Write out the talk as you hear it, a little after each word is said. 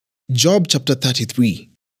Job chapter 33.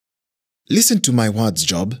 Listen to my words,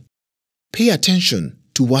 Job. Pay attention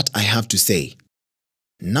to what I have to say.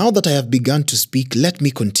 Now that I have begun to speak, let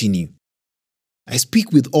me continue. I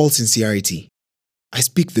speak with all sincerity. I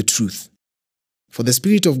speak the truth. For the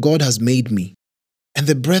Spirit of God has made me, and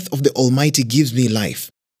the breath of the Almighty gives me life.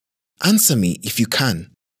 Answer me if you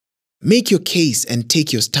can. Make your case and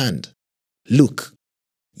take your stand. Look,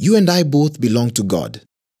 you and I both belong to God.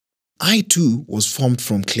 I too was formed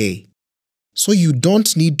from clay. So you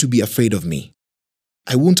don't need to be afraid of me.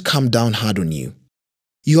 I won't come down hard on you.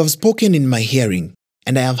 You have spoken in my hearing,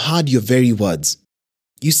 and I have heard your very words.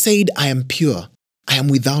 You said, I am pure, I am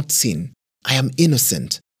without sin, I am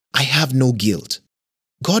innocent, I have no guilt.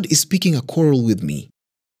 God is speaking a quarrel with me,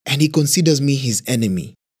 and He considers me His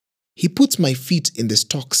enemy. He puts my feet in the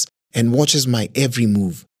stocks and watches my every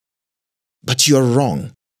move. But you are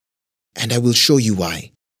wrong, and I will show you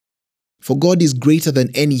why. For God is greater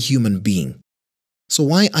than any human being. So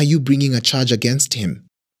why are you bringing a charge against Him?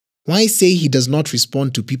 Why say He does not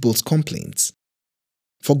respond to people's complaints?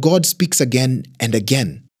 For God speaks again and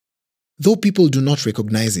again. Though people do not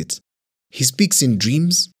recognize it, He speaks in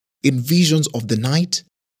dreams, in visions of the night,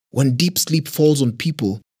 when deep sleep falls on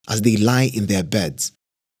people as they lie in their beds.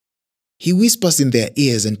 He whispers in their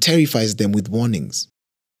ears and terrifies them with warnings.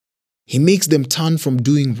 He makes them turn from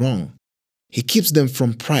doing wrong. He keeps them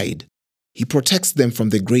from pride. He protects them from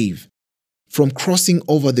the grave, from crossing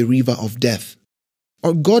over the river of death.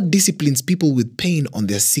 Or God disciplines people with pain on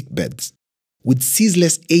their sick beds, with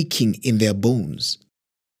ceaseless aching in their bones.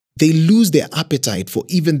 They lose their appetite for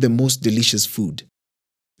even the most delicious food.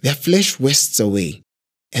 Their flesh wastes away,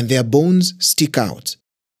 and their bones stick out.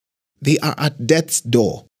 They are at death's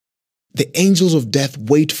door. The angels of death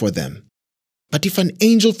wait for them. But if an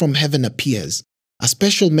angel from heaven appears, a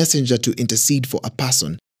special messenger to intercede for a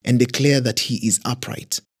person and declare that he is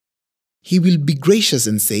upright, he will be gracious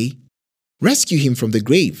and say, rescue him from the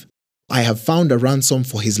grave. I have found a ransom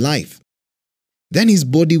for his life. Then his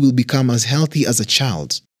body will become as healthy as a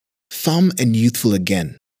child's, firm and youthful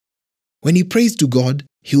again. When he prays to God,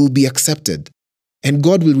 he will be accepted, and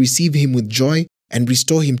God will receive him with joy and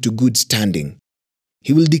restore him to good standing.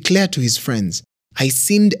 He will declare to his friends, I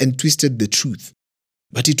sinned and twisted the truth,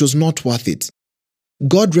 but it was not worth it.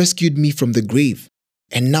 God rescued me from the grave,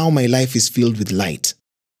 and now my life is filled with light.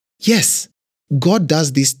 Yes, God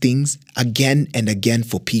does these things again and again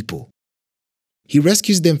for people. He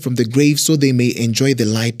rescues them from the grave so they may enjoy the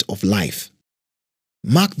light of life.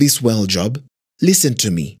 Mark this well, Job. Listen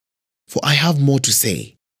to me, for I have more to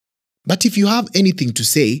say. But if you have anything to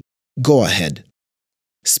say, go ahead.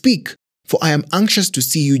 Speak, for I am anxious to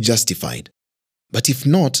see you justified. But if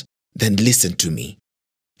not, then listen to me.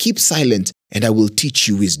 Keep silent, and I will teach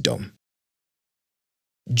you wisdom.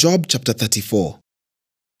 Job chapter 34.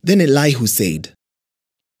 Then Elihu said,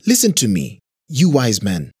 listen to me, you wise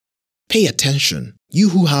men. Pay attention, you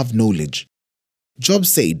who have knowledge. Job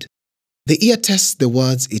said, the ear tests the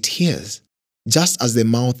words it hears, just as the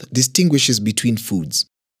mouth distinguishes between foods.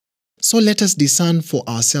 So let us discern for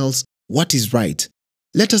ourselves what is right.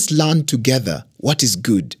 Let us learn together what is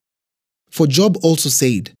good. For Job also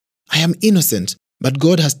said, I am innocent, but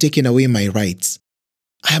God has taken away my rights.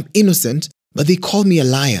 I am innocent, but they call me a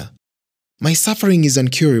liar. My suffering is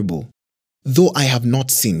incurable, though I have not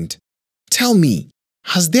sinned. Tell me,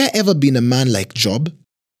 has there ever been a man like Job?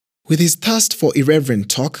 With his thirst for irreverent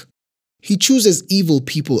talk, he chooses evil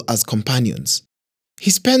people as companions. He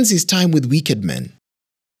spends his time with wicked men.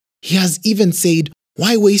 He has even said,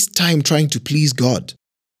 why waste time trying to please God?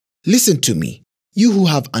 Listen to me, you who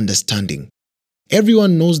have understanding.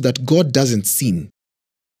 Everyone knows that God doesn't sin.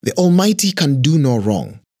 The Almighty can do no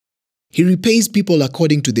wrong. He repays people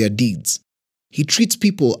according to their deeds. He treats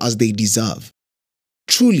people as they deserve.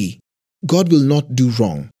 Truly, God will not do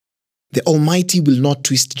wrong. The Almighty will not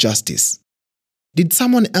twist justice. Did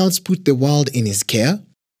someone else put the world in His care?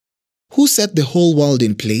 Who set the whole world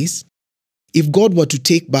in place? If God were to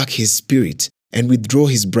take back His spirit and withdraw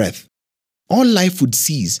His breath, all life would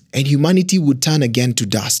cease and humanity would turn again to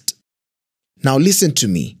dust. Now listen to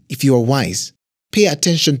me, if you are wise. Pay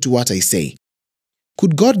attention to what I say.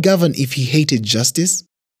 Could God govern if He hated justice?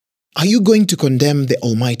 Are you going to condemn the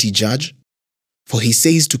Almighty Judge? For He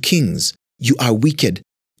says to kings, you are wicked,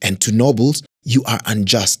 and to nobles, you are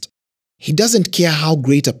unjust. He doesn't care how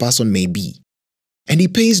great a person may be, and He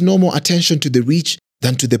pays no more attention to the rich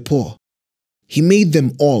than to the poor. He made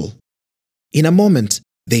them all. In a moment,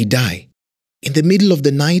 they die. In the middle of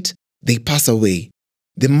the night, they pass away.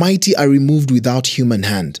 The mighty are removed without human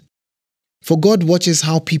hand. For God watches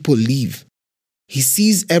how people live. He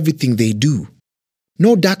sees everything they do.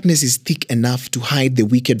 No darkness is thick enough to hide the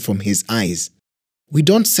wicked from his eyes. We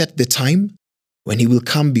don't set the time when he will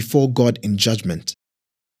come before God in judgment.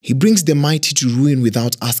 He brings the mighty to ruin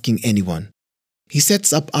without asking anyone. He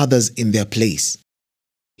sets up others in their place.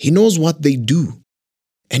 He knows what they do,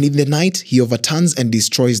 and in the night he overturns and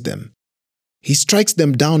destroys them. He strikes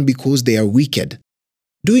them down because they are wicked,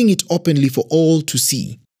 doing it openly for all to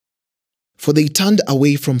see. For they turned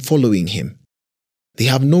away from following him. They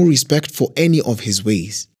have no respect for any of his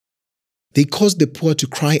ways. They cause the poor to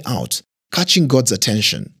cry out, catching God's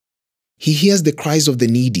attention. He hears the cries of the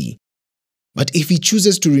needy. But if he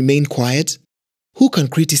chooses to remain quiet, who can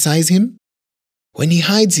criticize him? When he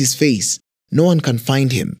hides his face, no one can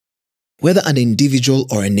find him, whether an individual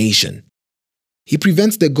or a nation. He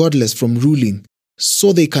prevents the godless from ruling,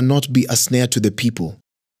 so they cannot be a snare to the people.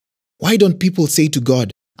 Why don't people say to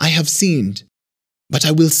God, I have sinned, but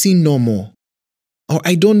I will sin no more? Or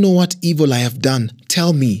I don't know what evil I have done,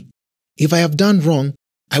 tell me. If I have done wrong,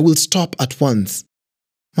 I will stop at once.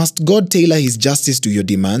 Must God tailor his justice to your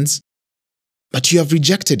demands? But you have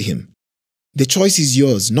rejected him. The choice is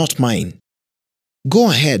yours, not mine. Go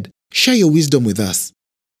ahead, share your wisdom with us.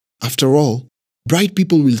 After all, bright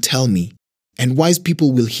people will tell me, and wise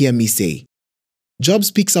people will hear me say. Job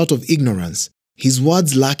speaks out of ignorance. His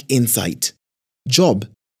words lack insight. Job,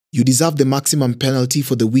 you deserve the maximum penalty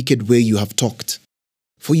for the wicked way you have talked.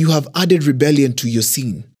 For you have added rebellion to your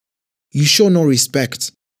sin. You show no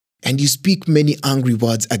respect, and you speak many angry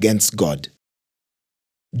words against God.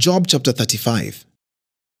 Job chapter 35.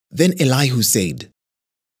 Then Elihu said,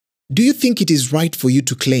 Do you think it is right for you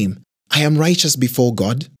to claim, I am righteous before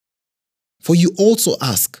God? For you also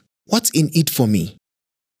ask, what's in it for me?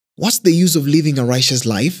 What's the use of living a righteous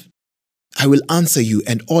life? I will answer you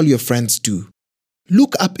and all your friends too.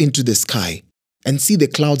 Look up into the sky and see the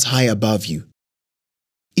clouds high above you.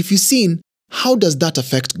 If you sin, how does that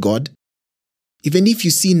affect God? Even if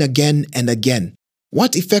you sin again and again,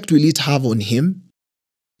 what effect will it have on him?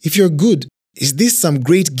 If you're good, is this some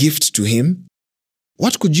great gift to him?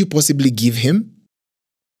 What could you possibly give him?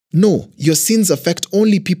 No, your sins affect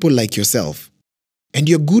only people like yourself, and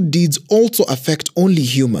your good deeds also affect only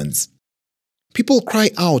humans. People cry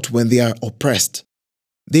out when they are oppressed.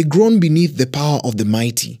 They groan beneath the power of the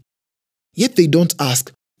mighty. Yet they don't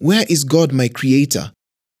ask, where is God my Creator,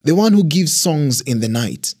 the one who gives songs in the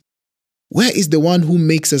night? Where is the one who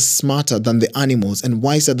makes us smarter than the animals and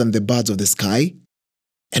wiser than the birds of the sky?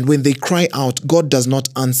 And when they cry out, God does not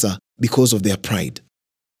answer because of their pride.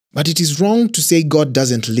 But it is wrong to say God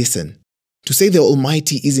doesn't listen, to say the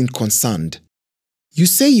Almighty isn't concerned. You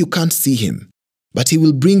say you can't see him, but he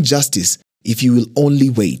will bring justice if you will only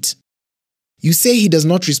wait. You say he does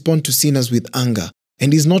not respond to sinners with anger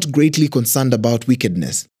and is not greatly concerned about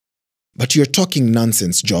wickedness. But you're talking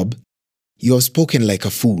nonsense, Job. You have spoken like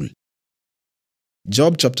a fool.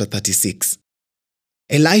 Job chapter 36.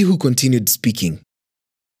 Elihu continued speaking.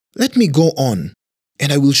 Let me go on,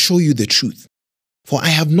 and I will show you the truth. For I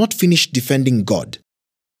have not finished defending God.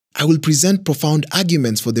 I will present profound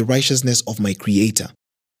arguments for the righteousness of my Creator.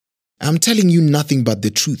 I am telling you nothing but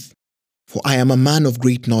the truth, for I am a man of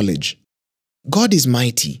great knowledge. God is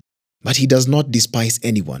mighty, but he does not despise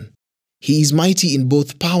anyone. He is mighty in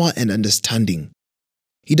both power and understanding.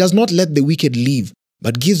 He does not let the wicked live,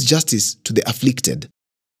 but gives justice to the afflicted.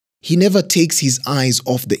 He never takes his eyes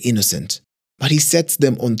off the innocent, but he sets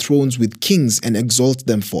them on thrones with kings and exalts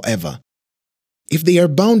them forever. If they are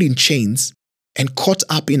bound in chains and caught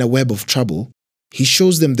up in a web of trouble, he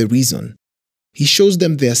shows them the reason. He shows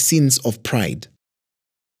them their sins of pride.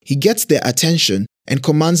 He gets their attention and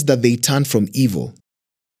commands that they turn from evil.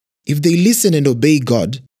 If they listen and obey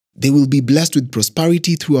God, they will be blessed with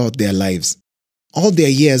prosperity throughout their lives. All their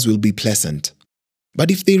years will be pleasant.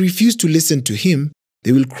 But if they refuse to listen to him,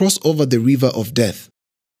 they will cross over the river of death,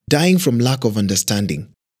 dying from lack of understanding.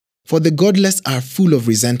 For the godless are full of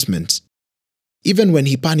resentment. Even when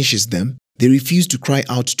he punishes them, they refuse to cry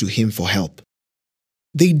out to him for help.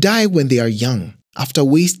 They die when they are young, after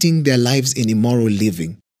wasting their lives in immoral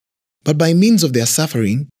living. But by means of their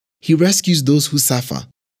suffering, he rescues those who suffer,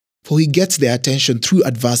 for he gets their attention through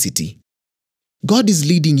adversity. God is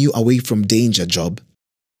leading you away from danger, Job,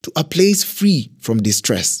 to a place free from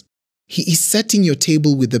distress. He is setting your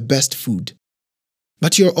table with the best food.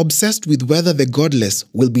 But you're obsessed with whether the godless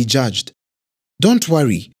will be judged. Don't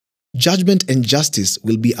worry, judgment and justice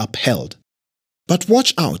will be upheld. But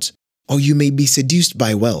watch out, or you may be seduced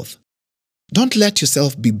by wealth. Don't let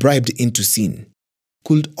yourself be bribed into sin.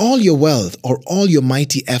 Could all your wealth or all your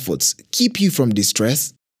mighty efforts keep you from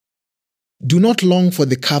distress? Do not long for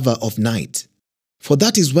the cover of night, for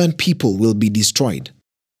that is when people will be destroyed.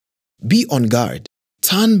 Be on guard,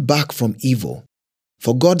 Turn back from evil,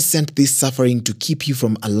 for God sent this suffering to keep you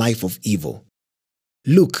from a life of evil.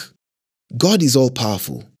 Look, God is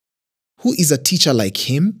all-powerful. Who is a teacher like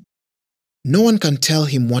him? No one can tell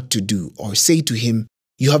him what to do or say to him,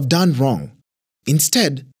 "You have done wrong."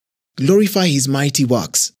 Instead, glorify his mighty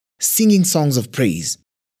works, singing songs of praise.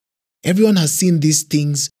 Everyone has seen these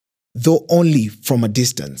things, though only from a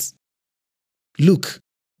distance. Look,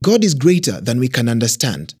 God is greater than we can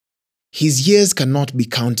understand. His years cannot be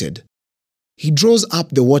counted. He draws up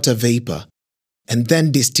the water vapor and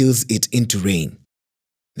then distills it into rain.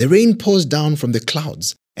 The rain pours down from the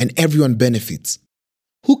clouds and everyone benefits.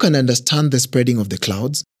 Who can understand the spreading of the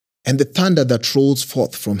clouds and the thunder that rolls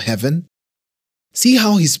forth from heaven? See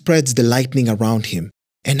how he spreads the lightning around him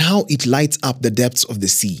and how it lights up the depths of the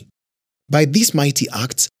sea. By these mighty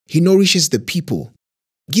acts, he nourishes the people,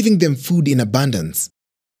 giving them food in abundance.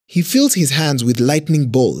 He fills his hands with lightning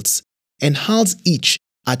bolts and hurls each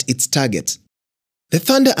at its target. The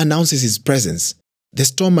thunder announces his presence. The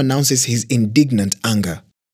storm announces his indignant anger.